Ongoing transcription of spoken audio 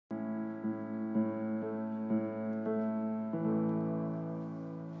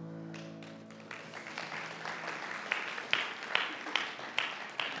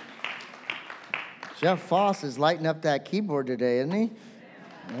Jeff Foss is lighting up that keyboard today, isn't he?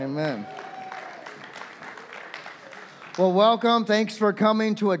 Amen. Well, welcome. Thanks for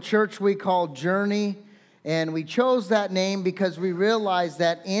coming to a church we call Journey. And we chose that name because we realize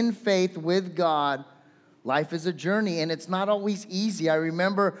that in faith with God, life is a journey, and it's not always easy. I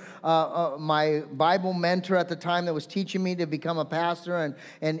remember my Bible mentor at the time that was teaching me to become a pastor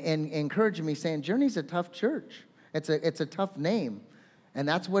and encouraging me, saying, Journey's a tough church. It's a tough name, and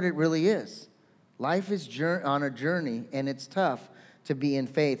that's what it really is. Life is on a journey, and it's tough to be in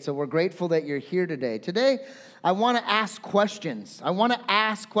faith. So we're grateful that you're here today. Today, I want to ask questions.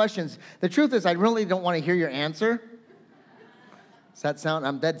 The truth is, I really don't want to hear your answer. Does that sound?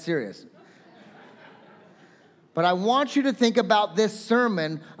 I'm dead serious. But I want you to think about this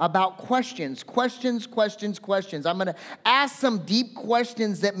sermon about questions. I'm going to ask some deep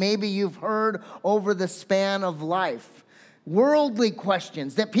questions that maybe you've heard over the span of life. Worldly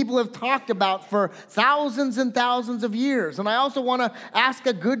questions that people have talked about for thousands and thousands of years. And I also want to ask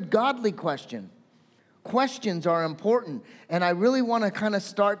a good godly question. Questions are important, and I really want to kind of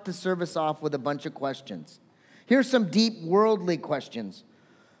start the service off with a bunch of questions. Here's some deep worldly questions.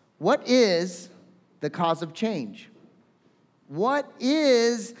 What is the cause of change? What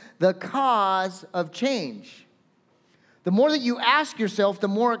is the cause of change? The more that you ask yourself, the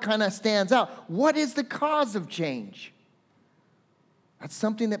more it kind of stands out. What is the cause of change? That's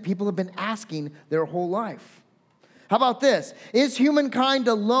something that people have been asking their whole life. How about this? Is humankind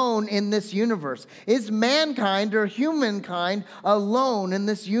alone in this universe? Is mankind or humankind alone in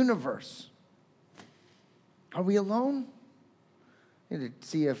this universe? Are we alone? I need to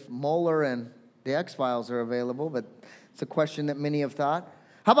see if Mueller and the X-Files are available, but it's a question that many have thought.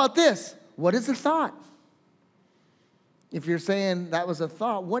 How about this? What is a thought? If you're saying that was a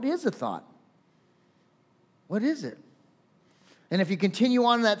thought, what is a thought? What is it? And if you continue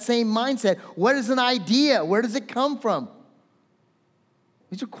on in that same mindset, what is an idea? Where does it come from?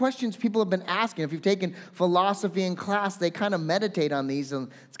 These are questions people have been asking. If you've taken philosophy in class, they kind of meditate on these, and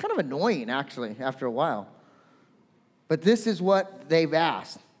it's kind of annoying, actually, after a while. But this is what they've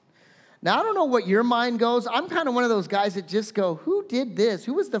asked. Now, I don't know what your mind goes. I'm kind of one of those guys that just go, who did this?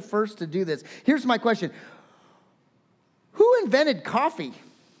 Who was the first to do this? Here's my question. Who invented coffee?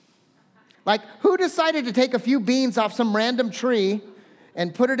 Like, who decided to take a few beans off some random tree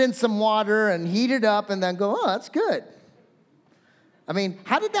and put it in some water and heat it up and then go, oh, that's good? I mean,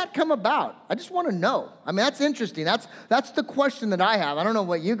 how did that come about? I just want to know. I mean, that's interesting. That's the question that I have. I don't know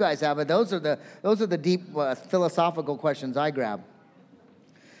what you guys have, but those are the deep philosophical questions I grab.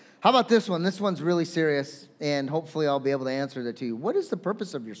 How about this one? This one's really serious, and hopefully I'll be able to answer that to you. What is the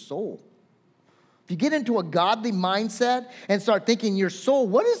purpose of your soul? If you get into a godly mindset and start thinking your soul,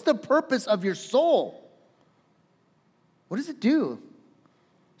 what is the purpose of your soul? What does it do?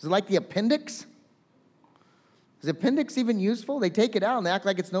 Is it like the appendix? Is the appendix even useful? They take it out and they act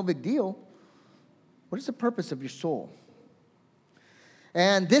like it's no big deal. What is the purpose of your soul?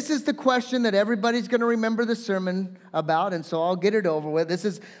 And this is the question that everybody's going to remember the sermon about, and so I'll get it over with. This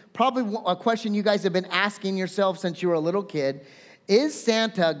is probably a question you guys have been asking yourself since you were a little kid. Is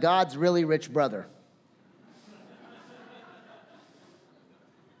Santa God's really rich brother?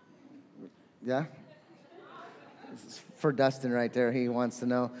 Yeah? This is for Dustin right there. He wants to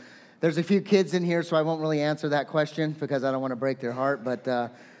know. There's a few kids in here, so I won't really answer that question because I don't want to break their heart.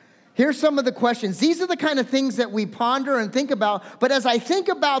 But here's some of the questions. These are the kind of things that we ponder and think about. But as I think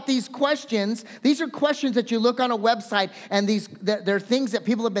about these questions, these are questions that you look on a website, and they're things that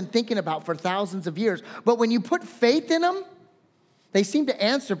people have been thinking about for thousands of years. But when you put faith in them, they seem to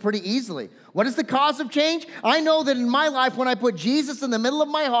answer pretty easily. What is the cause of change? I know that in my life, when I put Jesus in the middle of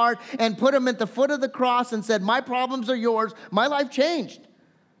my heart and put him at the foot of the cross and said, my problems are yours, my life changed.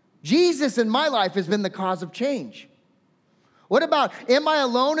 Jesus in my life has been the cause of change. What about, am I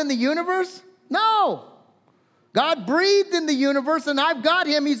alone in the universe? No. God breathed in the universe, and I've got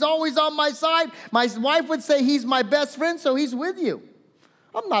him. He's always on my side. My wife would say he's my best friend, so he's with you.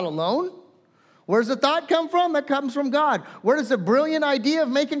 I'm not alone. Where does the thought come from? That comes from God. Where does the brilliant idea of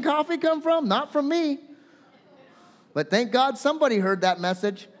making coffee come from? Not from me. But thank God somebody heard that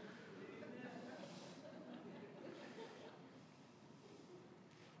message.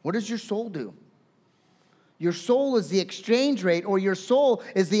 What does your soul do? Your soul is the exchange rate, or your soul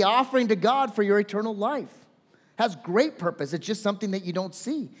is the offering to God for your eternal life. It has great purpose. It's just something that you don't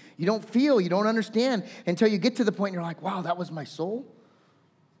see. You don't feel, you don't understand until you get to the point and you're like, wow, that was my soul?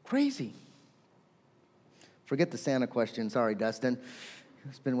 Crazy. Forget the Santa question. Sorry, Dustin.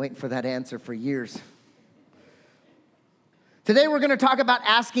 I've been waiting for that answer for years. Today we're going to talk about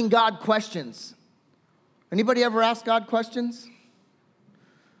asking God questions. Anybody ever ask God questions?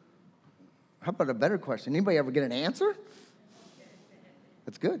 How about a better question? Anybody ever get an answer?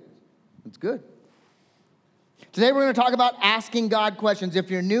 That's good. That's good. Today we're going to talk about asking God questions.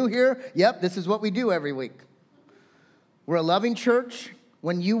 If you're new here, yep, this is what we do every week. We're a loving church.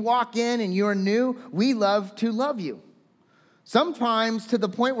 When you walk in and you're new, we love to love you. Sometimes to the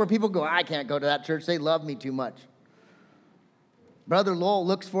point where people go, I can't go to that church. They love me too much. Brother Lowell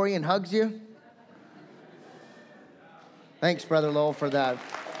looks for you and hugs you. Thanks, Brother Lowell, for that.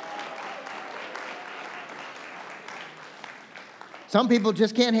 Some people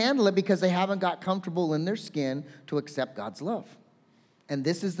just can't handle it because they haven't got comfortable in their skin to accept God's love. And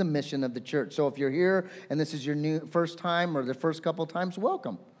this is the mission of the church. So if you're here and this is your first time or the first couple times,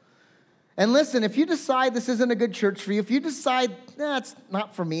 welcome. And listen, if you decide this isn't a good church for you, if you decide, it's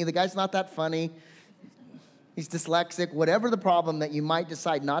not for me, the guy's not that funny, he's dyslexic, whatever the problem that you might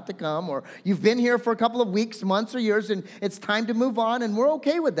decide not to come, or you've been here for a couple of weeks, months, or years, and it's time to move on, and we're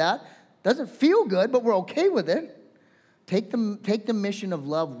okay with that. Doesn't feel good, but we're okay with it. Take the mission of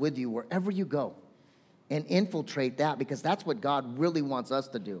love with you wherever you go and infiltrate that, because that's what God really wants us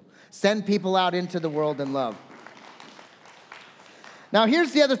to do. Send people out into the world in love. Now,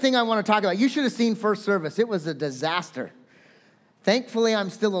 here's the other thing I want to talk about. You should have seen first service. It was a disaster. Thankfully, I'm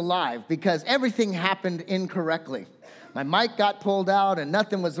still alive because everything happened incorrectly. My mic got pulled out and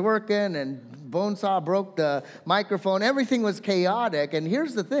nothing was working, and Bonesaw broke the microphone. Everything was chaotic. And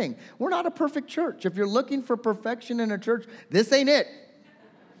here's the thing. We're not a perfect church. If you're looking for perfection in a church, this ain't it.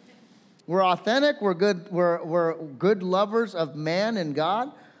 We're authentic. We're good lovers of man and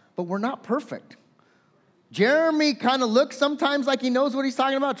God, but we're not perfect. Jeremy kind of looks sometimes like he knows what he's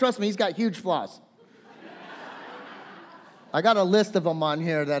talking about. Trust me, he's got huge flaws. I got a list of them on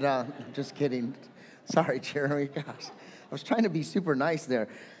here that, just kidding. Sorry, Jeremy. Gosh, I was trying to be super nice there.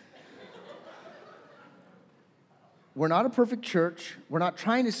 We're not a perfect church. We're not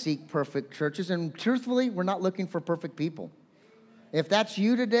trying to seek perfect churches. And truthfully, we're not looking for perfect people. If that's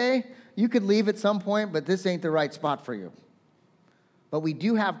you today, you could leave at some point, but this ain't the right spot for you. But we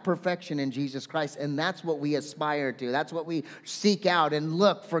do have perfection in Jesus Christ, and that's what we aspire to. That's what we seek out and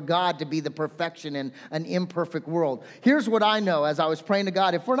look for God to be the perfection in an imperfect world. Here's what I know as I was praying to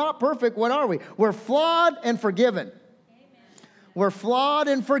God. If we're not perfect, what are we? We're flawed and forgiven. Amen. We're flawed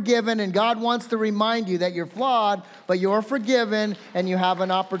and forgiven, and God wants to remind you that you're flawed, but you're forgiven, and you have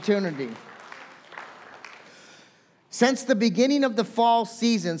an opportunity. Since the beginning of the fall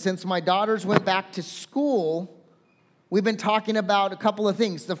season, since my daughters went back to school, we've been talking about a couple of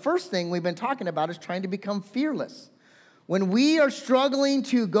things. The first thing we've been talking about is trying to become fearless. When we are struggling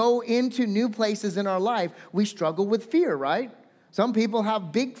to go into new places in our life, we struggle with fear, right? Some people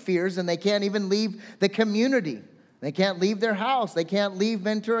have big fears and they can't even leave the community. They can't leave their house. They can't leave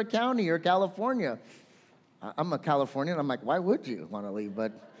Ventura County or California. I'm a Californian. I'm like, why would you want to leave?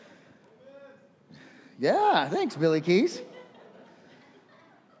 But yeah, thanks, Billy Keys.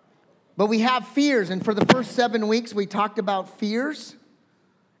 But we have fears, and for the first 7 weeks, we talked about fears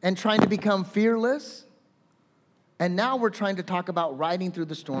and trying to become fearless. And now we're trying to talk about riding through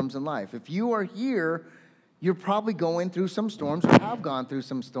the storms in life. If you are here, you're probably going through some storms or have gone through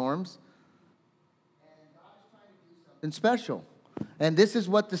some storms. And God's trying to do something special. And this is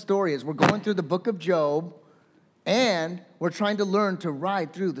what the story is. We're going through the book of Job, and we're trying to learn to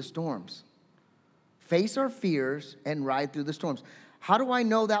ride through the storms. Face our fears and ride through the storms. How do I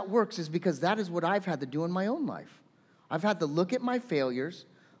know that works? Is because that is what I've had to do in my own life. I've had to look at my failures,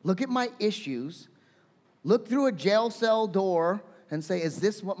 look at my issues, look through a jail cell door and say, is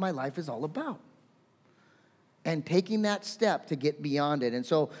this what my life is all about? And taking that step to get beyond it. And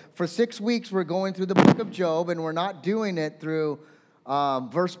so for 6 weeks, we're going through the book of Job, and we're not doing it through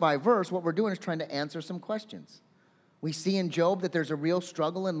verse by verse. What we're doing is trying to answer some questions. We see in Job that there's a real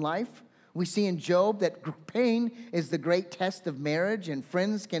struggle in life. We see in Job that pain is the great test of marriage, and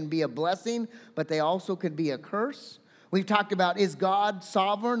friends can be a blessing, but they also could be a curse. We've talked about, is God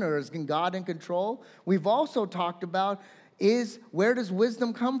sovereign or is God in control? We've also talked about, where does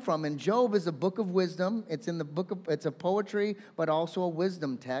wisdom come from? And Job is a book of wisdom. It's a poetry, but also a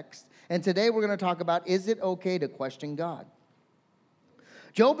wisdom text. And today we're going to talk about, is it okay to question God?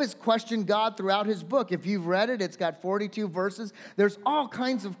 Job has questioned God throughout his book. If you've read it, it's got 42 verses. There's all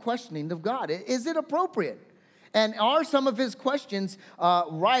kinds of questioning of God. Is it appropriate? And are some of his questions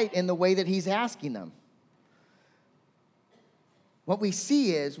right in the way that he's asking them? What we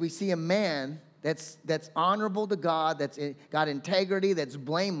see is, we see a man that's honorable to God, that's got integrity, that's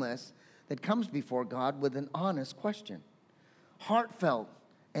blameless, that comes before God with an honest question. Heartfelt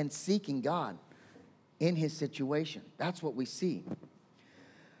and seeking God in his situation. That's what we see.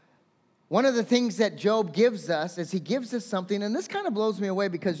 One of the things that Job gives us is he gives us something, and this kind of blows me away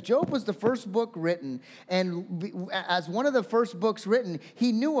because Job was the first book written, and as one of the first books written,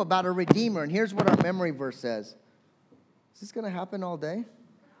 he knew about a Redeemer. And here's what our memory verse says. Is this going to happen all day?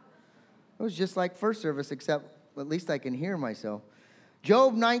 It was just like first service, except at least I can hear myself.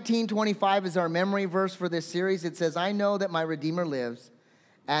 Job 19:25 is our memory verse for this series. It says, I know that my Redeemer lives,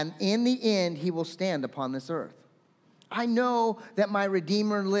 and in the end he will stand upon this earth. I know that my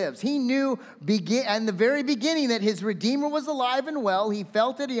Redeemer lives. He knew in the very beginning that his Redeemer was alive and well. He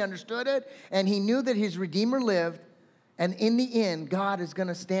felt it, he understood it, and he knew that his Redeemer lived. And in the end, God is going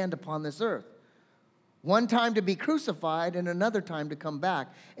to stand upon this earth. One time to be crucified and another time to come back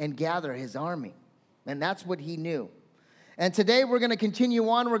and gather his army. And that's what he knew. And today we're going to continue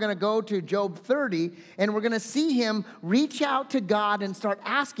on. We're going to go to Job 30, and we're going to see him reach out to God and start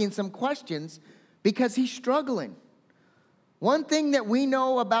asking some questions because he's struggling. One thing that we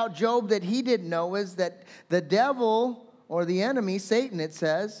know about Job that he didn't know is that the devil or the enemy, Satan it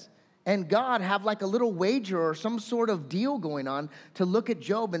says, and God have like a little wager or some sort of deal going on to look at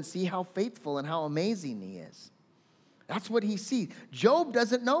Job and see how faithful and how amazing he is. That's what he sees. Job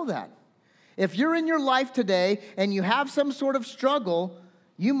doesn't know that. If you're in your life today and you have some sort of struggle,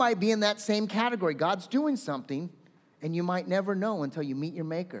 you might be in that same category. God's doing something and you might never know until you meet your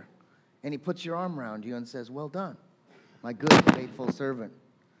Maker. And he puts your arm around you and says, well done, my good, faithful servant.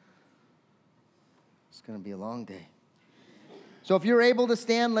 It's going to be a long day. So if you're able to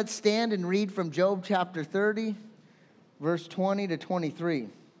stand, let's stand and read from Job chapter 30, verse 20 to 23.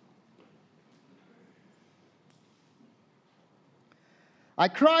 I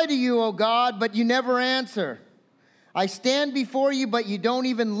cry to you, O God, but you never answer. I stand before you, but you don't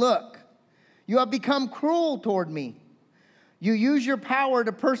even look. You have become cruel toward me. You use your power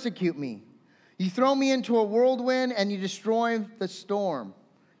to persecute me. You throw me into a whirlwind and you destroy the storm.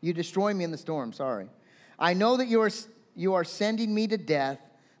 You destroy me in the storm, sorry. I know that you are sending me to death,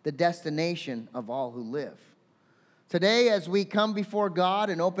 the destination of all who live. Today, as we come before God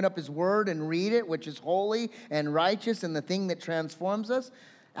and open up his word and read it, which is holy and righteous and the thing that transforms us,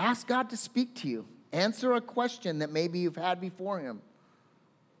 ask God to speak to you. Answer a question that maybe you've had before him.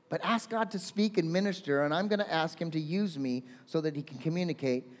 But ask God to speak and minister, and I'm going to ask him to use me so that he can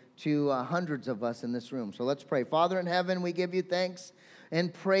communicate to hundreds of us in this room. So let's pray. Father in heaven, we give you thanks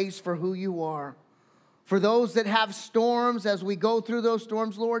and praise for who you are. For those that have storms, as we go through those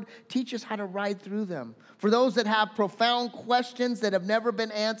storms, Lord, teach us how to ride through them. For those that have profound questions that have never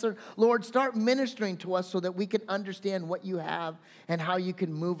been answered, Lord, start ministering to us so that we can understand what you have and how you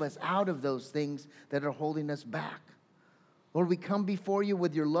can move us out of those things that are holding us back. Lord, we come before you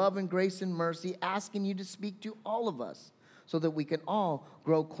with your love and grace and mercy, asking you to speak to all of us so that we can all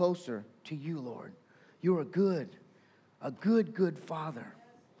grow closer to you, Lord. You're a good, good Father.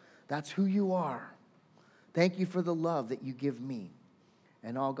 That's who you are. Thank you for the love that you give me.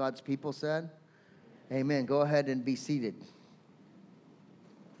 And all God's people said, amen. Go ahead and be seated.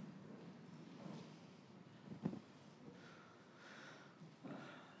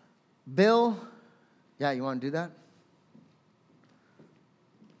 Bill, yeah, you want to do that?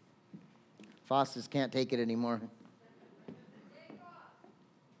 Foster's can't take it anymore.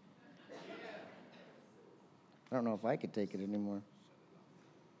 I don't know if I could take it anymore.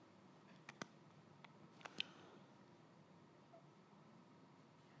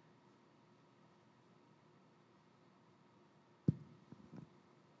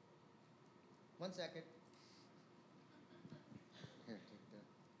 One second. Here, take that.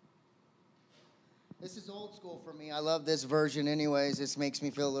 This is old school for me. I love this version anyways. This makes me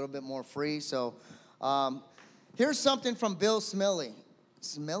feel a little bit more free. So here's something from Bill Smiley.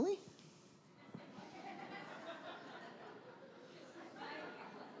 Smiley?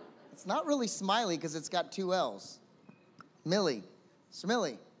 It's not really Smiley because it's got two L's. Millie.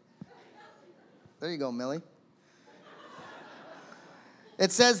 Smiley. There you go, Millie.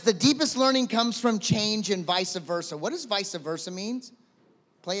 It says the deepest learning comes from change and vice versa. What does vice versa means?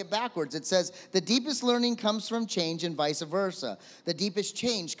 Play it backwards. It says the deepest learning comes from change and vice versa. The deepest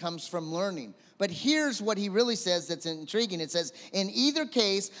change comes from learning. But here's what he really says that's intriguing. It says, in either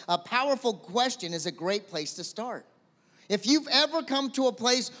case, a powerful question is a great place to start. If you've ever come to a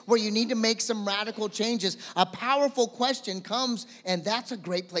place where you need to make some radical changes, a powerful question comes, and that's a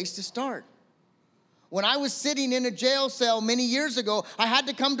great place to start. When I was sitting in a jail cell many years ago, I had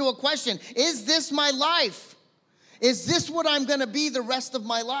to come to a question. Is this my life? Is this what I'm going to be the rest of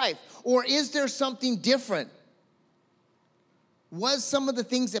my life? Or is there something different? Was some of the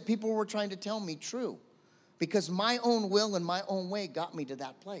things that people were trying to tell me true? Because my own will and my own way got me to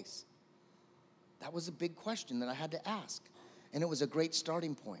that place. That was a big question that I had to ask. And it was a great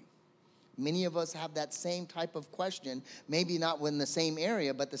starting point. Many of us have that same type of question, maybe not in the same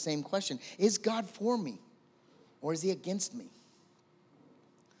area, but the same question. Is God for me or is he against me?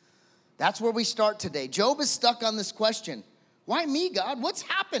 That's where we start today. Job is stuck on this question. Why me, God? What's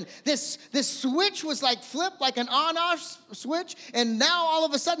happened? This switch was like flipped, like an on-off switch, and now all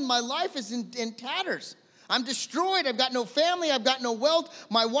of a sudden my life is in tatters. I'm destroyed. I've got no family. I've got no wealth.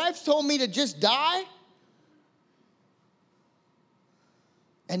 My wife told me to just die.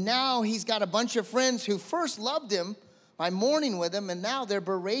 And now he's got a bunch of friends who first loved him by mourning with him, and now they're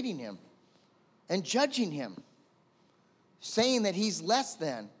berating him and judging him, saying that he's less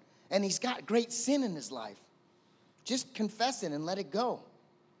than, and he's got great sin in his life. Just confess it and let it go.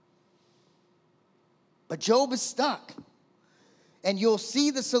 But Job is stuck. And you'll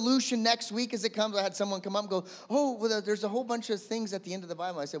see the solution next week as it comes. I had someone come up and go, oh, well, there's a whole bunch of things at the end of the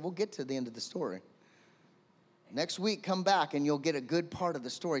Bible. I said, we'll get to the end of the story. Next week, come back and you'll get a good part of the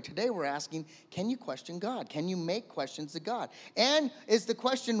story. Today we're asking, can you question God? Can you make questions to God? And is the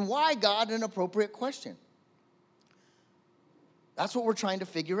question, why God, an appropriate question? That's what we're trying to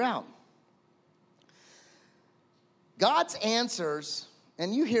figure out. God's answers,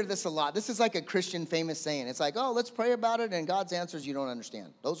 and you hear this a lot. This is like a Christian famous saying. It's like, oh, let's pray about it, and God's answers you don't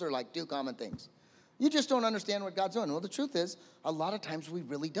understand. Those are like two common things. You just don't understand what God's doing. Well, the truth is, a lot of times we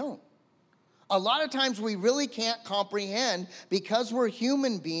really don't. A lot of times we really can't comprehend because we're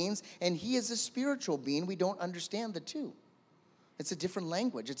human beings, and he is a spiritual being. We don't understand the two. It's a different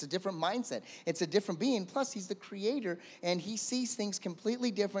language. It's a different mindset. It's a different being. Plus, he's the creator, and he sees things completely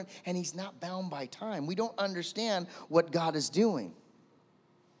different, and he's not bound by time. We don't understand what God is doing.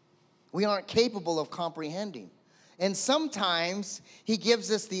 We aren't capable of comprehending. And sometimes he gives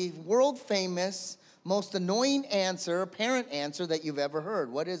us the world-famous, most annoying answer, parent answer that you've ever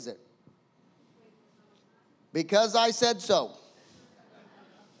heard. What is it? Because I said so.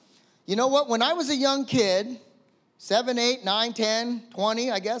 You know what? When I was a young kid, 7, 8, 9, 10,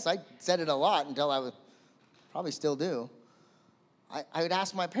 20, I guess. I said it a lot until I was, probably still do. I would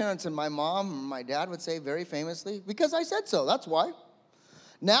ask my parents, and my mom and my dad would say very famously, because I said so, that's why.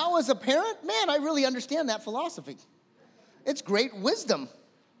 Now as a parent, man, I really understand that philosophy. It's great wisdom,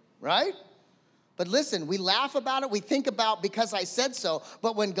 right? But listen, we laugh about it, we think about because I said so,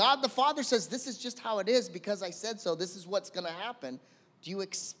 but when God the Father says, this is just how it is because I said so, this is what's going to happen, do you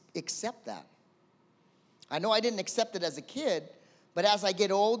accept that? I know I didn't accept it as a kid, but as I get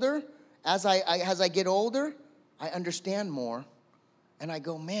older, as I get older, I understand more. And I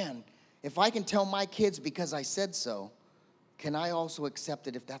go, man, if I can tell my kids because I said so, can I also accept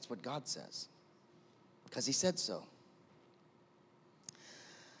it if that's what God says? Because he said so.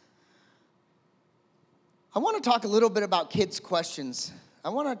 I want to talk a little bit about kids' questions. I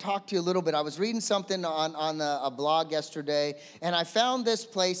want to talk to you a little bit. I was reading something on a blog yesterday, and I found this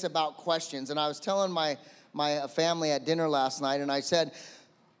place about questions. And I was telling my family at dinner last night, and I said,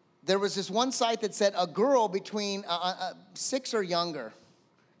 there was this one site that said a girl between 6 or younger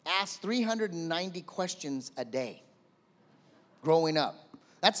asked 390 questions a day growing up.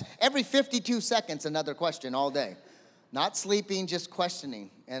 That's every 52 seconds, another question all day. Not sleeping, just questioning.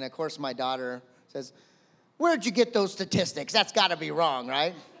 And of course, my daughter says, where'd you get those statistics? That's got to be wrong,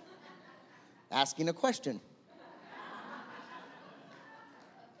 right? Asking a question.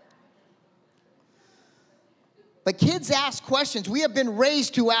 But kids ask questions. We have been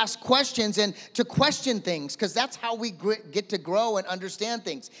raised to ask questions and to question things because that's how we get to grow and understand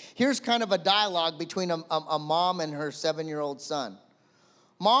things. Here's kind of a dialogue between a mom and her 7-year-old son.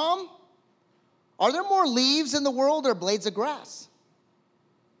 Mom, are there more leaves in the world or blades of grass?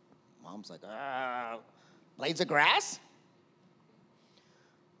 Mom's like, blades of grass?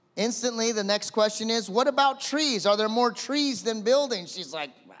 Instantly, the next question is, what about trees? Are there more trees than buildings? She's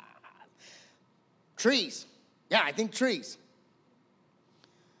like, trees. Yeah, I think trees.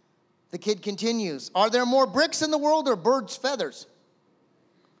 The kid continues, are there more bricks in the world or birds' feathers?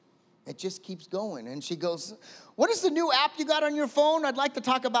 It just keeps going. And she goes, what is the new app you got on your phone? I'd like to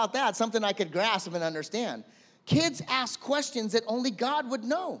talk about that, something I could grasp and understand. Kids ask questions that only God would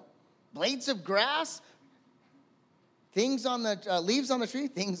know. Blades of grass, things on the leaves on the tree,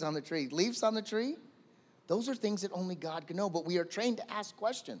 things on the tree, leaves on the tree. Those are things that only God can know, but we are trained to ask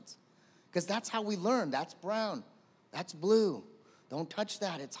questions. Because that's how we learn. That's brown. That's blue. Don't touch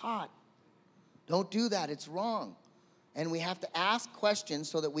that. It's hot. Don't do that. It's wrong. And we have to ask questions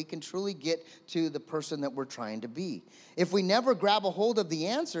so that we can truly get to the person that we're trying to be. If we never grab a hold of the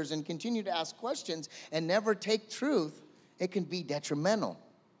answers and continue to ask questions and never take truth, it can be detrimental.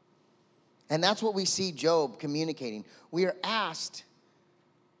 And that's what we see Job communicating. We are asked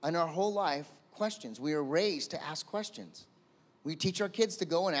in our whole life questions. We are raised to ask questions. We teach our kids to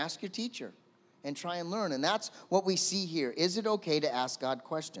go and ask your teacher and try and learn. And that's what we see here. Is it okay to ask God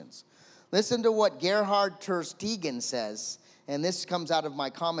questions? Listen to what Gerhard Tersteegen says. And this comes out of my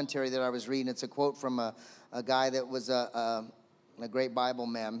commentary that I was reading. It's a quote from a guy that was a great Bible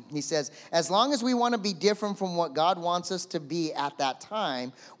man. He says, as long as we want to be different from what God wants us to be at that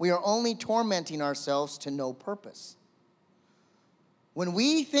time, we are only tormenting ourselves to no purpose. When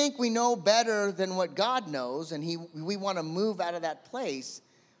we think we know better than what God knows and we want to move out of that place,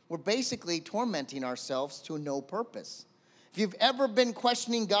 we're basically tormenting ourselves to no purpose. If you've ever been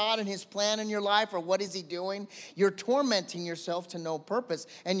questioning God and his plan in your life or what is he doing, you're tormenting yourself to no purpose.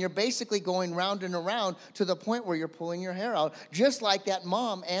 And you're basically going round and around to the point where you're pulling your hair out, just like that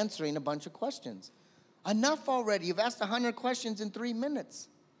mom answering a bunch of questions. Enough already. You've asked 100 questions in 3 minutes.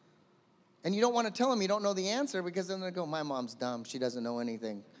 And you don't want to tell them you don't know the answer because then they go, my mom's dumb. She doesn't know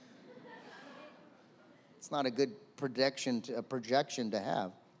anything. It's not a good projection to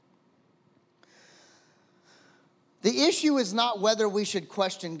have. The issue is not whether we should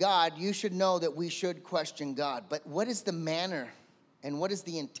question God. You should know that we should question God. But what is the manner and what is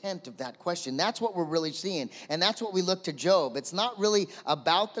the intent of that question? That's what we're really seeing. And that's what we look to Job. It's not really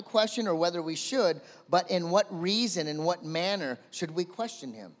about the question or whether we should, but in what reason, in what manner should we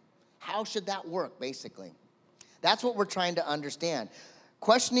question him? How should that work, basically? That's what we're trying to understand.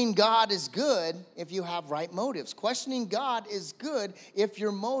 Questioning God is good if you have right motives. Questioning God is good if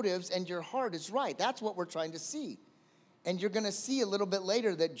your motives and your heart is right. That's what we're trying to see. And you're going to see a little bit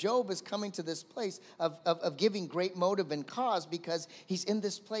later that Job is coming to this place of giving great motive and cause because he's in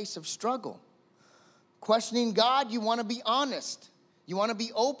this place of struggle. Questioning God, you want to be honest. You want to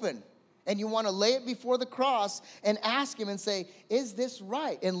be open. And you want to lay it before the cross and ask him and say, is this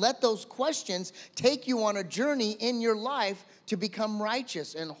right? And let those questions take you on a journey in your life to become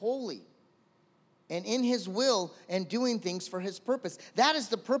righteous and holy. And in his will and doing things for his purpose. That is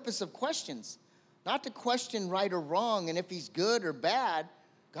the purpose of questions. Not to question right or wrong and if he's good or bad.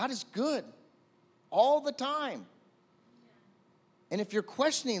 God is good all the time. And if you're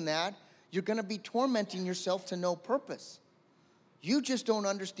questioning that, you're going to be tormenting yourself to no purpose. You just don't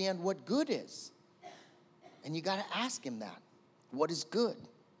understand what good is. And you got to ask him that. What is good?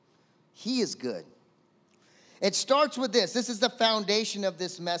 He is good. It starts with this. This is the foundation of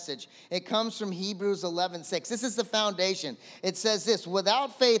this message. It comes from Hebrews 11:6. This is the foundation. It says this,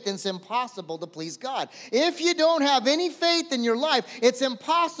 without faith, it's impossible to please God. If you don't have any faith in your life, it's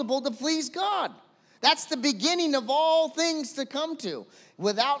impossible to please God. That's the beginning of all things to come to.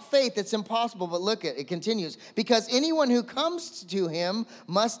 Without faith, it's impossible. But look at it, continues. Because anyone who comes to him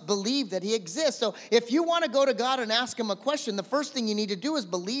must believe that he exists. So if you want to go to God and ask him a question, the first thing you need to do is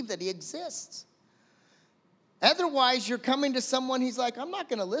believe that he exists. Otherwise, you're coming to someone, he's like, I'm not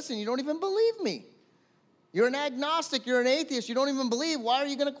going to listen. You don't even believe me. You're an agnostic. You're an atheist. You don't even believe. Why are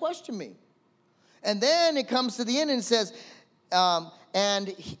you going to question me? And then it comes to the end and it says,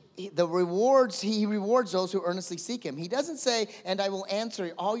 he rewards those who earnestly seek him. He doesn't say, and I will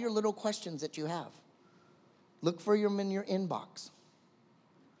answer all your little questions that you have. Look for them in your inbox.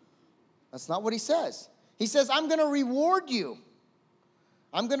 That's not what he says. He says, I'm going to reward you.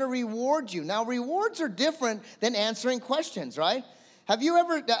 I'm going to reward you. Now, rewards are different than answering questions, right? Have you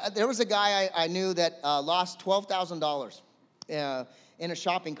ever, there was a guy I knew that lost $12,000 in a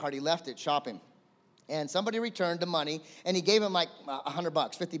shopping cart. He left it shopping. And somebody returned the money, and he gave him like $100,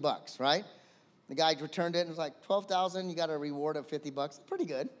 $50, right? The guy returned it and was like, $12,000, you got a reward of $50. Pretty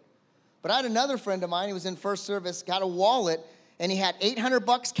good. But I had another friend of mine, he was in first service, got a wallet, and he had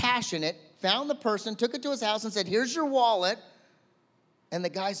 $800 cash in it, found the person, took it to his house and said, here's your wallet. And the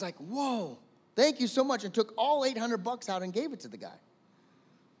guy's like, whoa, thank you so much, and took all $800 out and gave it to the guy.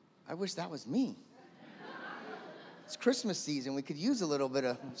 I wish that was me. It's Christmas season. We could use a little bit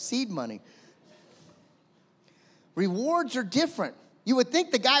of seed money. Rewards are different. You would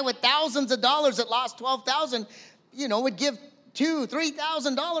think the guy with thousands of dollars that lost $12,000, would give $2,000,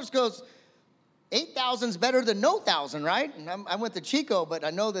 $3,000 goes, $8,000's better than no thousand, right? And I went to Chico, but I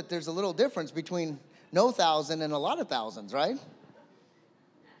know that there's a little difference between no thousand and a lot of thousands, right?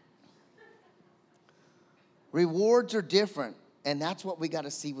 Rewards are different. And that's what we got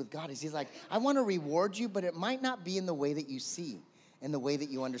to see with God. He's like, I want to reward you, but it might not be in the way that you see, in the way that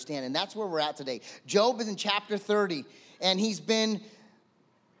you understand. And that's where we're at today. Job is in chapter 30, and he's been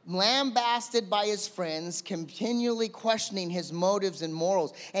lambasted by his friends, continually questioning his motives and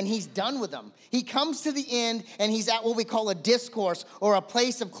morals, and he's done with them. He comes to the end, and he's at what we call a discourse or a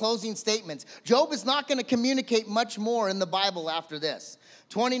place of closing statements. Job is not going to communicate much more in the Bible after this.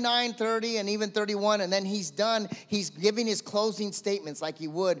 29, 30, and even 31, and then he's done. He's giving his closing statements like he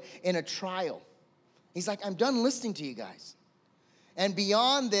would in a trial. He's like, I'm done listening to you guys. And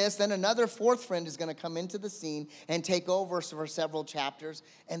beyond this, then another fourth friend is going to come into the scene and take over for several chapters.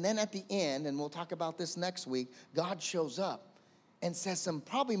 And then at the end, and we'll talk about this next week, God shows up and says some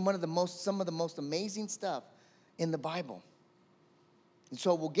of the most amazing stuff in the Bible. And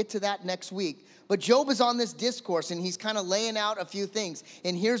so we'll get to that next week. But Job is on this discourse, and he's kind of laying out a few things.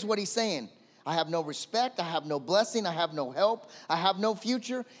 And here's what he's saying. I have no respect, I have no blessing, I have no help, I have no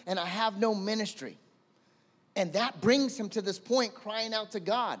future, and I have no ministry. And that brings him to this point, crying out to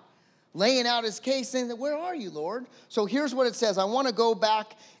God, laying out his case, saying, where are you, Lord? So here's what it says. I want to go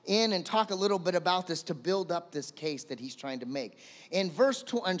back in and talk a little bit about this to build up this case that he's trying to make. In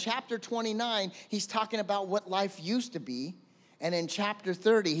chapter 29, he's talking about what life used to be. And in chapter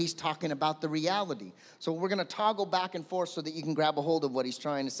 30, he's talking about the reality. So we're going to toggle back and forth so that you can grab a hold of what he's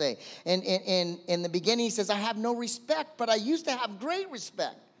trying to say. And in the beginning, he says, I have no respect, but I used to have great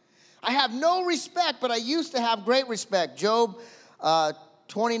respect. I have no respect, but I used to have great respect. Job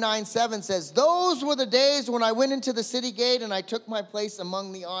 29:7 says, those were the days when I went into the city gate and I took my place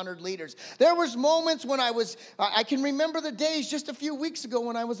among the honored leaders. There was moments when I can remember the days just a few weeks ago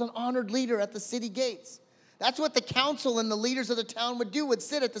when I was an honored leader at the city gates. That's what the council and the leaders of the town would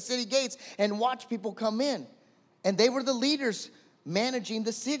sit at the city gates and watch people come in. And they were the leaders managing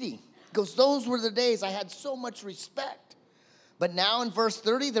the city. Because those were the days I had so much respect. But now in verse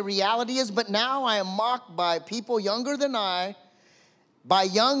 30, the reality is, but now I am mocked by people younger than I, by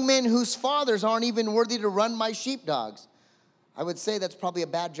young men whose fathers aren't even worthy to run my sheepdogs. I would say that's probably a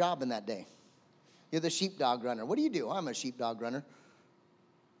bad job in that day. You're the sheepdog runner. What do you do? I'm a sheepdog runner.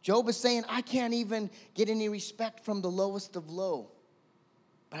 Job is saying, I can't even get any respect from the lowest of low.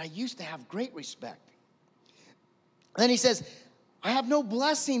 But I used to have great respect. And then he says, I have no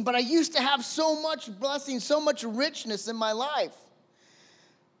blessing, but I used to have so much blessing, so much richness in my life.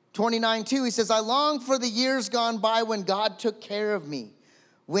 29:2, he says, I long for the years gone by when God took care of me,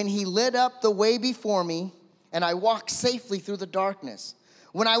 when he lit up the way before me, and I walked safely through the darkness.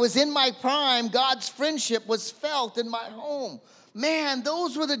 When I was in my prime, God's friendship was felt in my home. Man,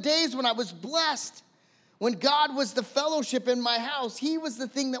 those were the days when I was blessed. When God was the fellowship in my house, he was the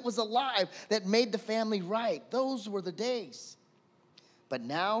thing that was alive, that made the family right. Those were the days. But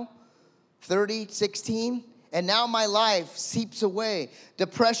now, 30:16, and now my life seeps away.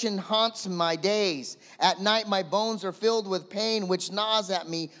 Depression haunts my days. At night, my bones are filled with pain, which gnaws at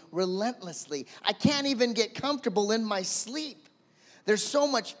me relentlessly. I can't even get comfortable in my sleep. There's so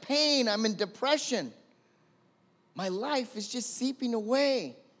much pain. I'm in depression. My life is just seeping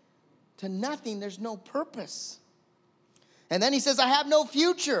away to nothing. There's no purpose. And then he says, I have no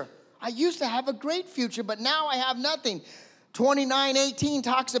future. I used to have a great future, but now I have nothing. 29:18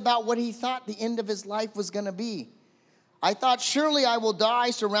 talks about what he thought the end of his life was going to be. I thought, surely I will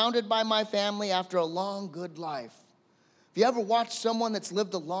die surrounded by my family after a long, good life. Have you ever watched someone that's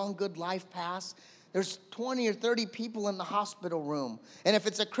lived a long, good life pass? There's 20 or 30 people in the hospital room. And if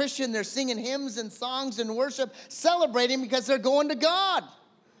it's a Christian, they're singing hymns and songs and worship, celebrating because they're going to God.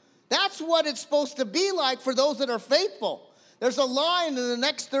 That's what it's supposed to be like for those that are faithful. There's a line and the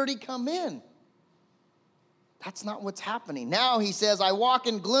next 30 come in. That's not what's happening. Now he says, I walk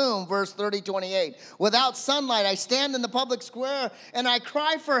in gloom, verse 30:28. Without sunlight, I stand in the public square and I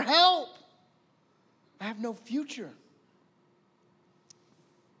cry for help. I have no future.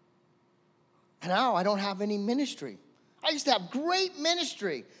 And now I don't have any ministry. I used to have great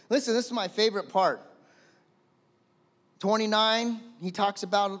ministry. Listen, this is my favorite part. 29, he talks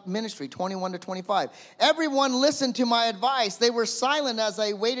about ministry, 21-25. Everyone listened to my advice. They were silent as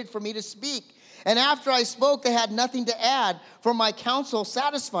I waited for me to speak. And after I spoke, they had nothing to add, for my counsel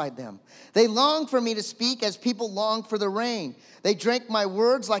satisfied them. They longed for me to speak as people long for the rain. They drank my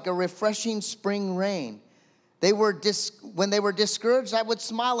words like a refreshing spring rain. When they were discouraged, I would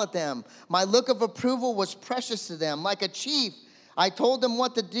smile at them. My look of approval was precious to them. Like a chief, I told them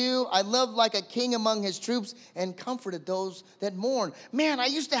what to do. I lived like a king among his troops and comforted those that mourned. Man, I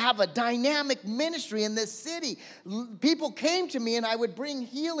used to have a dynamic ministry in this city. People came to me and I would bring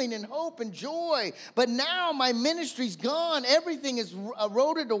healing and hope and joy. But now my ministry's gone. Everything is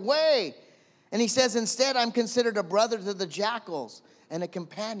eroded away. And he says, instead, I'm considered a brother to the jackals and a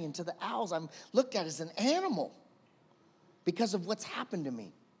companion to the owls. I'm looked at as an animal because of what's happened to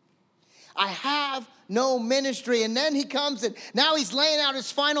me. I have no ministry. And then he comes and now he's laying out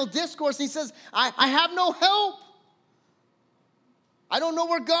his final discourse. And he says, I have no help. I don't know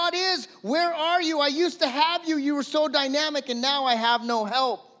where God is. Where are you? I used to have you. You were so dynamic, and now I have no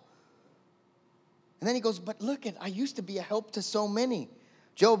help. And then he goes, but look, I used to be a help to so many.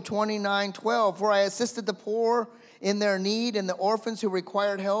 Job 29:12, for I assisted the poor in their need and the orphans who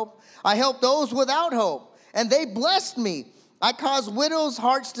required help. I helped those without hope, and they blessed me. I caused widows'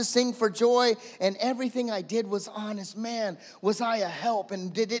 hearts to sing for joy, and everything I did was honest. Man, was I a help,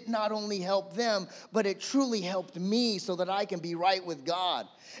 and did it not only help them, but it truly helped me so that I can be right with God.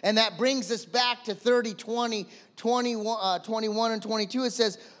 And that brings us back to 30, 20, 21, and 22. It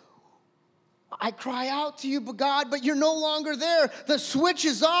says, I cry out to you, God, but you're no longer there. The switch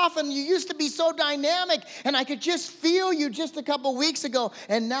is off, and you used to be so dynamic, and I could just feel you just a couple weeks ago,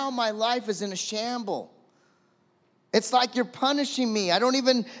 and now my life is in a shamble. It's like you're punishing me.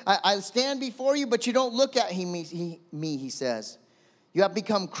 I stand before you, but you don't look at me, he says. You have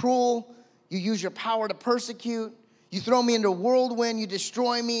become cruel. You use your power to persecute. You throw me into a whirlwind. You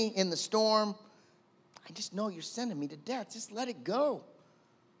destroy me in the storm. I just know you're sending me to death. Just let it go.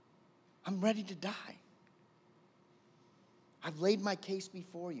 I'm ready to die. I've laid my case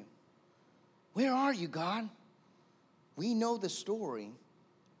before you. Where are you, God? We know the story,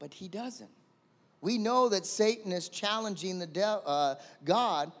 but he doesn't. We know that Satan is challenging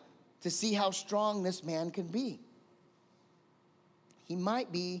God to see how strong this man can be. He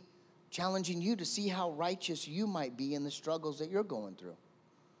might be challenging you to see how righteous you might be in the struggles that you're going through.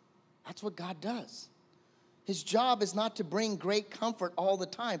 That's what God does. His job is not to bring great comfort all the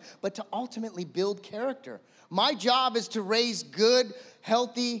time, but to ultimately build character. My job is to raise good,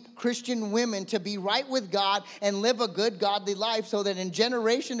 healthy Christian women to be right with God and live a good, godly life so that in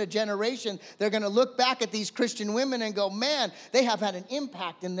generation to generation, they're going to look back at these Christian women and go, man, they have had an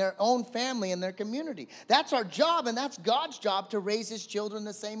impact in their own family and their community. That's our job, and that's God's job to raise his children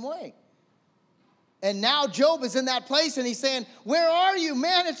the same way. And now Job is in that place, and he's saying, where are you?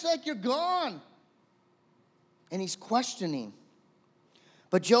 Man, it's like you're gone. And he's questioning.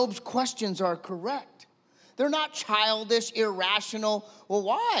 But Job's questions are correct. They're not childish, irrational. Well,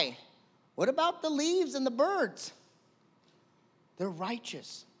 why? What about the leaves and the birds? They're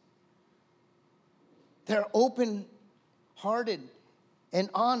righteous. They're open-hearted and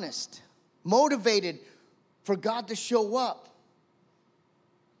honest, motivated for God to show up.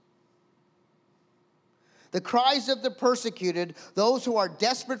 The cries of the persecuted, those who are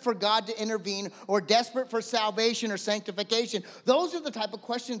desperate for God to intervene or desperate for salvation or sanctification, those are the type of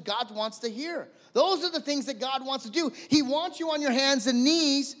questions God wants to hear. Those are the things that God wants to do. He wants you on your hands and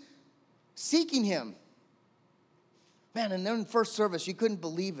knees seeking him. Man, and then in first service, you couldn't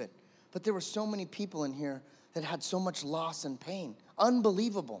believe it. But there were so many people in here that had so much loss and pain.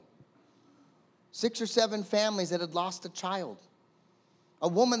 Unbelievable. 6 or 7 families that had lost a child. A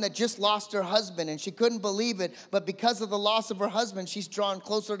woman that just lost her husband, and she couldn't believe it, but because of the loss of her husband, she's drawn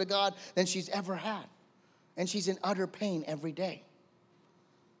closer to God than she's ever had. And she's in utter pain every day.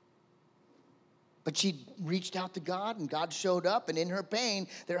 But she reached out to God, and God showed up, and in her pain,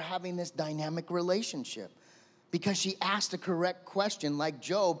 they're having this dynamic relationship because she asked a correct question like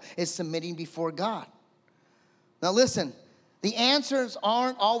Job is submitting before God. Now listen, the answers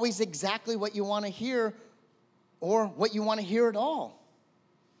aren't always exactly what you want to hear or what you want to hear at all.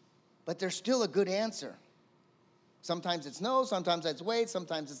 But there's still a good answer. Sometimes it's no, sometimes it's wait,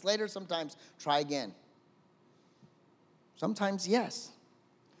 sometimes it's later, sometimes try again. Sometimes yes.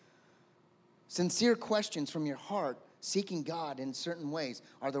 Sincere questions from your heart, seeking God in certain ways,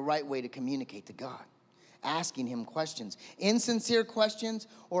 are the right way to communicate to God. Asking him questions. Insincere questions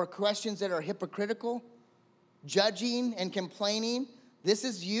or questions that are hypocritical, judging and complaining. This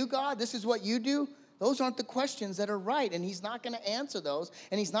is you, God? This is what you do? Those aren't the questions that are right, and he's not going to answer those,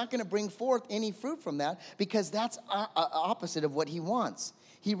 and he's not going to bring forth any fruit from that because that's opposite of what he wants.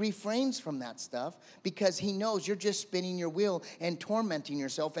 He refrains from that stuff because he knows you're just spinning your wheel and tormenting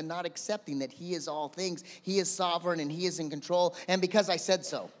yourself and not accepting that he is all things. He is sovereign, and he is in control, and because I said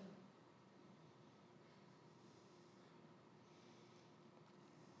so.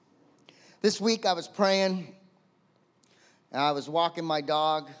 This week I was praying, and I was walking my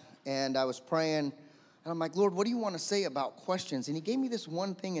dog, and I was praying. And I'm like, Lord, what do you want to say about questions? And he gave me this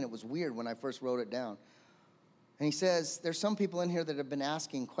one thing, and it was weird when I first wrote it down. And he says, there's some people in here that have been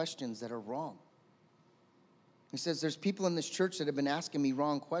asking questions that are wrong. He says, there's people in this church that have been asking me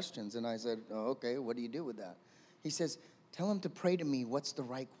wrong questions. And I said, oh, okay, what do you do with that? He says, tell them to pray to me, what's the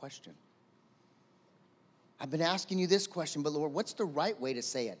right question? I've been asking you this question, but Lord, what's the right way to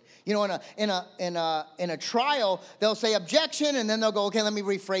say it? You know, in a trial, they'll say objection, and then they'll go, okay, let me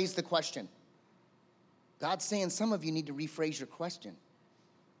rephrase the question. God's saying some of you need to rephrase your question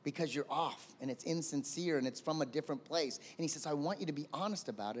because you're off, and it's insincere, and it's from a different place. And he says, I want you to be honest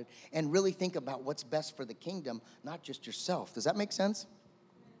about it and really think about what's best for the kingdom, not just yourself. Does that make sense?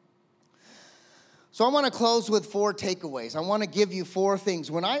 So I want to close with 4 takeaways. I want to give you 4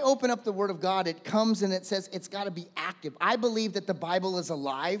 things. When I open up the Word of God, it comes and it says it's got to be active. I believe that the Bible is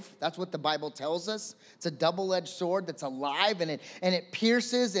alive. That's what the Bible tells us. It's a double-edged sword that's alive, and it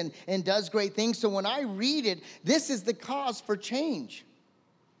pierces and does great things. So when I read it, this is the cause for change.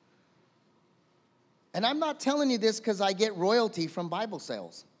 And I'm not telling you this because I get royalty from Bible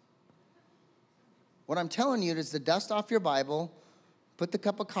sales. What I'm telling you is to dust off your Bible, put the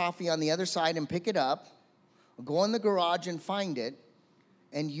cup of coffee on the other side and pick it up, or go in the garage and find it,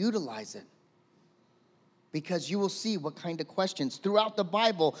 and utilize it. Because you will see what kind of questions. Throughout the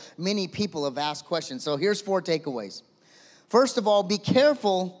Bible, many people have asked questions. So here's 4 takeaways. First of all, be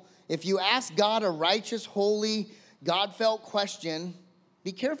careful if you ask God a righteous, holy, God-felt question.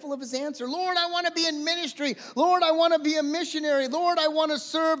 Be careful of his answer. Lord, I want to be in ministry. Lord, I want to be a missionary. Lord, I want to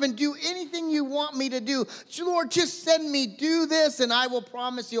serve and do anything you want me to do. Lord, just send me, do this, and I will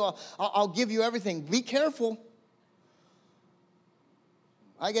promise you I'll give you everything. Be careful.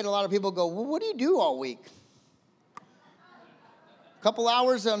 I get a lot of people go, well, what do you do all week? A couple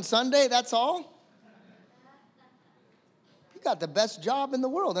hours on Sunday, that's all? You got the best job in the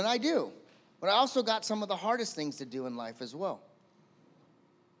world, and I do. But I also got some of the hardest things to do in life as well.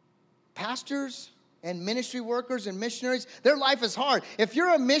 Pastors and ministry workers and missionaries, their life is hard. If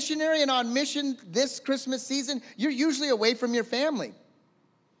you're a missionary and on mission this Christmas season, you're usually away from your family.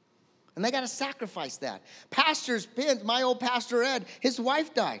 And they got to sacrifice that. Pastors, my old pastor Ed, his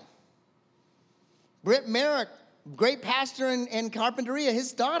wife died. Britt Merrick, great pastor in Carpinteria,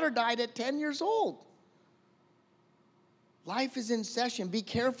 his daughter died at 10 years old. Life is in session. Be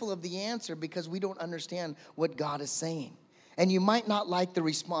careful of the answer because we don't understand what God is saying. And you might not like the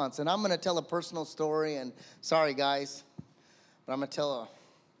response. And I'm going to tell a personal story. And sorry, guys, but I'm going to tell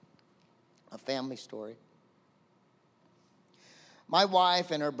a family story. My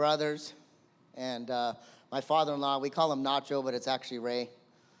wife and her brothers and my father-in-law, we call him Nacho, but it's actually Ray.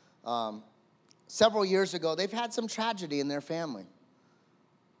 Several years ago, they've had some tragedy in their family.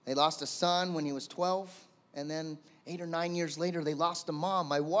 They lost a son when he was 12, and then 8 or 9 years later, they lost a mom.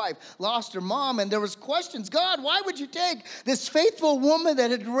 My wife lost her mom, and there was questions. God, why would you take this faithful woman that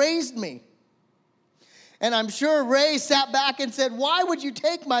had raised me? And I'm sure Ray sat back and said, why would you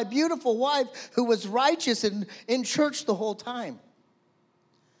take my beautiful wife who was righteous and in church the whole time?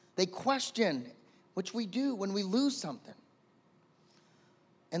 They question, which we do when we lose something.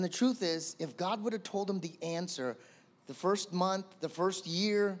 And the truth is, if God would have told them the answer the first month, the first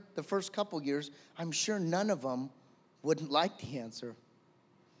year, the first couple years, I'm sure none of them wouldn't like the answer.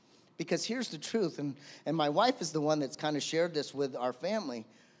 Because here's the truth, and my wife is the one that's kind of shared this with our family.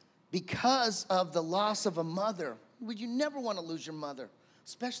 Because of the loss of a mother, you never want to lose your mother,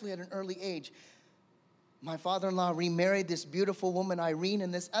 especially at an early age. My father-in-law remarried this beautiful woman, Irene,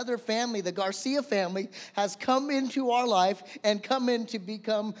 and this other family, the Garcia family, has come into our life and come in to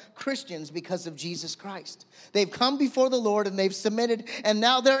become Christians because of Jesus Christ. They've come before the Lord and they've submitted, and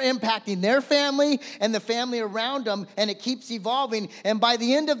now they're impacting their family and the family around them, and it keeps evolving. And by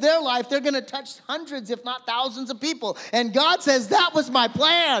the end of their life, they're going to touch hundreds, if not thousands of people. And God says, that was my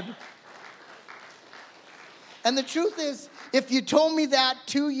plan. And the truth is, if you told me that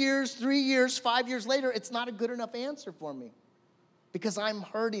 2 years, 3 years, 5 years later, it's not a good enough answer for me because I'm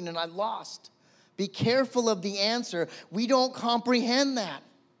hurting and I lost. Be careful of the answer. We don't comprehend that.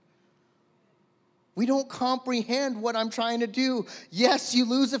 We don't comprehend what I'm trying to do. Yes, you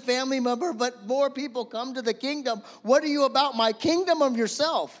lose a family member, but more people come to the kingdom. What are you about, my kingdom or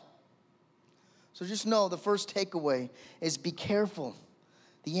yourself? So just know the first takeaway is be careful.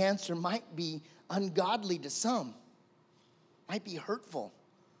 The answer might be ungodly to some. Might be hurtful,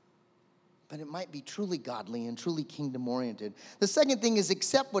 but it might be truly godly and truly kingdom-oriented. The second thing is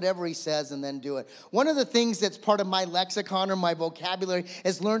accept whatever he says and then do it. One of the things that's part of my lexicon or my vocabulary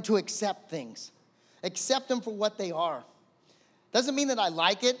is learn to accept things. Accept them for what they are. Doesn't mean that I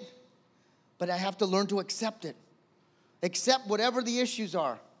like it, but I have to learn to accept it. Accept whatever the issues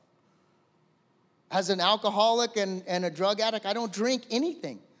are. As an alcoholic and a drug addict, I don't drink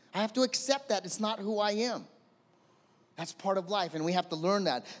anything. I have to accept that it's not who I am. That's part of life, and we have to learn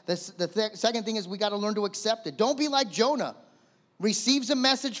that. The second thing is we got to learn to accept it. Don't be like Jonah. Receives a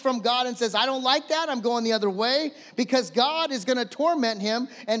message from God and says, I don't like that, I'm going the other way, because God is going to torment him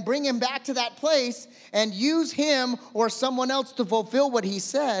and bring him back to that place and use him or someone else to fulfill what he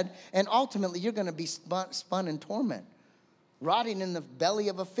said, and ultimately you're going to be spun in torment, rotting in the belly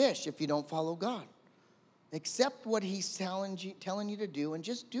of a fish if you don't follow God. Accept what he's telling you to do and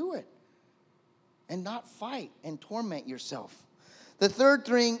just do it. And not fight and torment yourself. The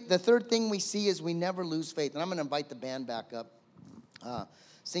third thing we see is we never lose faith. And I'm going to invite the band back up.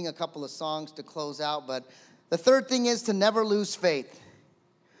 sing a couple of songs to close out. But the third thing is to never lose faith.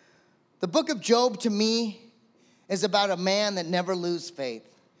 The book of Job, to me, is about a man that never loses faith.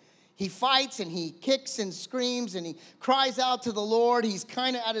 He fights and he kicks and screams and he cries out to the Lord. He's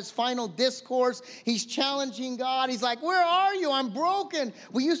kind of at his final discourse. He's challenging God. He's like, where are you? I'm broken.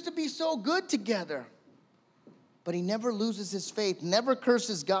 We used to be so good together. But he never loses his faith, never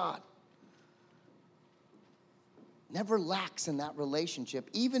curses God, never lacks in that relationship,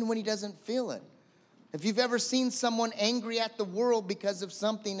 even when he doesn't feel it. If you've ever seen someone angry at the world because of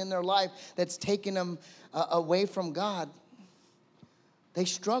something in their life that's taken them away from God, they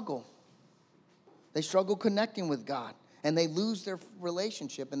struggle. They struggle connecting with God, and they lose their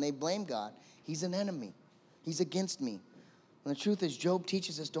relationship, and they blame God. He's an enemy. He's against me. And the truth is, Job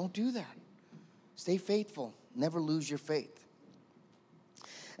teaches us, don't do that. Stay faithful. Never lose your faith.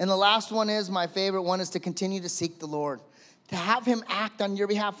 And the last one is, my favorite one, is to continue to seek the Lord, to have him act on your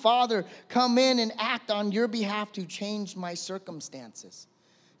behalf. Father, come in and act on your behalf to change my circumstances.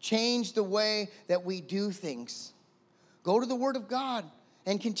 Change the way that we do things. Go to the Word of God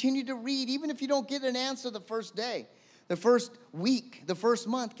and continue to read, even if you don't get an answer the first day, the first week, the first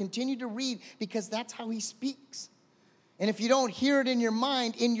month. Continue to read, because that's how he speaks. And if you don't hear it in your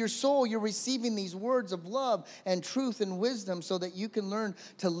mind, in your soul, you're receiving these words of love and truth and wisdom so that you can learn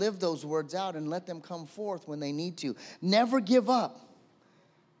to live those words out and let them come forth when they need to. Never give up.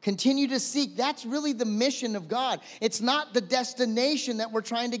 Continue to seek. That's really the mission of God. It's not the destination that we're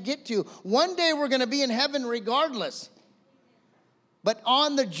trying to get to. One day we're going to be in heaven regardless. But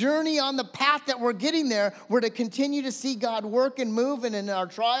on the journey, on the path that we're getting there, we're to continue to see God work and move. And in our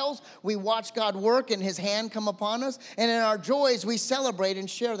trials, we watch God work and his hand come upon us. And in our joys, we celebrate and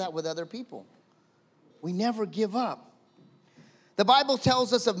share that with other people. We never give up. The Bible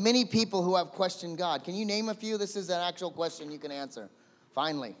tells us of many people who have questioned God. Can you name a few? This is an actual question you can answer.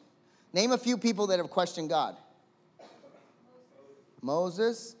 Finally. Name a few people that have questioned God.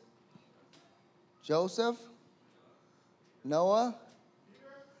 Moses. Joseph. Noah.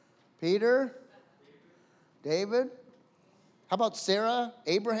 Peter, David. How about Sarah,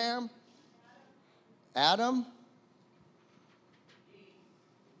 Abraham, Adam?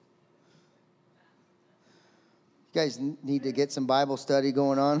 You guys need to get some Bible study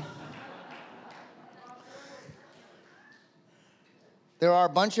going on. There are a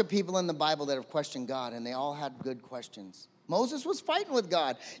bunch of people in the Bible that have questioned God, and they all had good questions. Moses was fighting with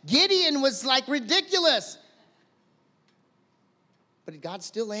God. Gideon was like ridiculous. But God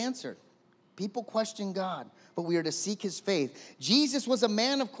still answered. People question God, but we are to seek his faith. Jesus was a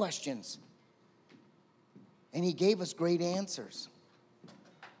man of questions, and he gave us great answers.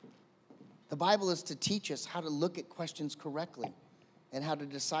 The Bible is to teach us how to look at questions correctly and how to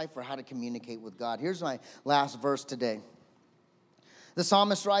decipher how to communicate with God. Here's my last verse today. The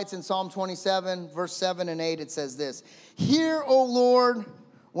psalmist writes in Psalm 27, verse 7 and 8, it says this: Hear, O Lord,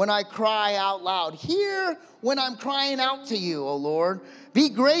 when I cry out loud. Hear when I'm crying out to you, O Lord. Be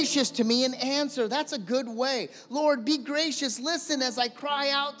gracious to me and answer. That's a good way. Lord, be gracious. Listen as I cry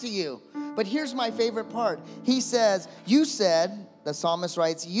out to you. But here's my favorite part. He says, you said, the psalmist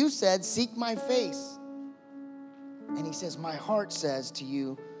writes, you said, seek my face. And he says, my heart says to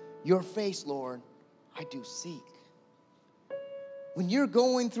you, your face, Lord, I do seek. When you're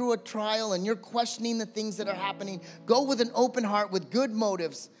going through a trial and you're questioning the things that are happening, go with an open heart, with good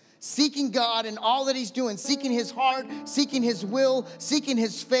motives, seeking God and all that he's doing, seeking his heart, seeking his will, seeking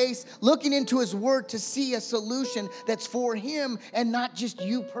his face, looking into his word to see a solution that's for him and not just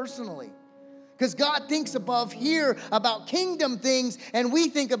you personally. Because God thinks above here about kingdom things, and we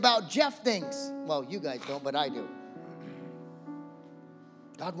think about Jeff things. Well, you guys don't, but I do.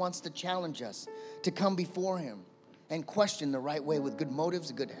 God wants to challenge us to come before him and question the right way with good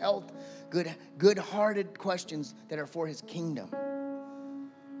motives, good health, good-hearted questions that are for his kingdom.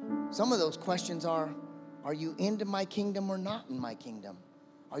 Some of those questions are you into my kingdom or not in my kingdom?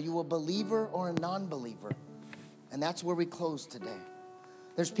 Are you a believer or a non-believer? And that's where we close today.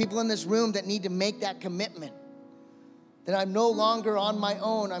 There's people in this room that need to make that commitment, that I'm no longer on my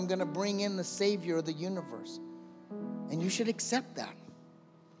own. I'm going to bring in the Savior of the universe. And you should accept that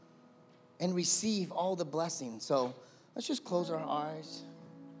and receive all the blessings. So let's just close our eyes.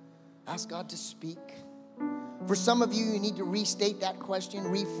 Ask God to speak. For some of you, you need to restate that question,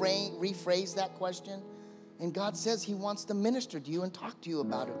 rephrase that question. And God says he wants to minister to you and talk to you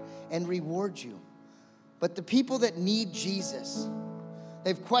about it and reward you. But the people that need Jesus,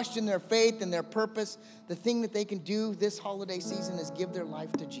 they've questioned their faith and their purpose. The thing that they can do this holiday season is give their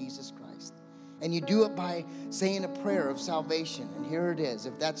life to Jesus Christ. And you do it by saying a prayer of salvation. And here it is.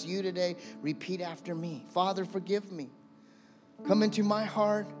 If that's you today, repeat after me. Father, forgive me Come into my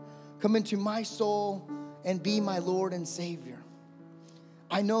heart, come into my soul, and be my Lord and Savior.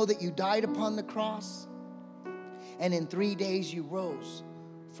 I know that you died upon the cross, and in 3 days you rose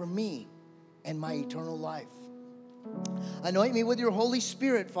for me and my eternal life. Anoint me with your Holy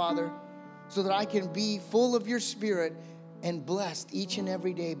Spirit, Father, so that I can be full of your Spirit and blessed each and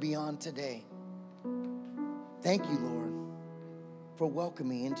every day beyond today. Thank you, Lord, for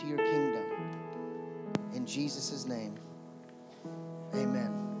welcoming me into your kingdom. In Jesus' name,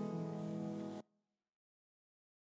 amen.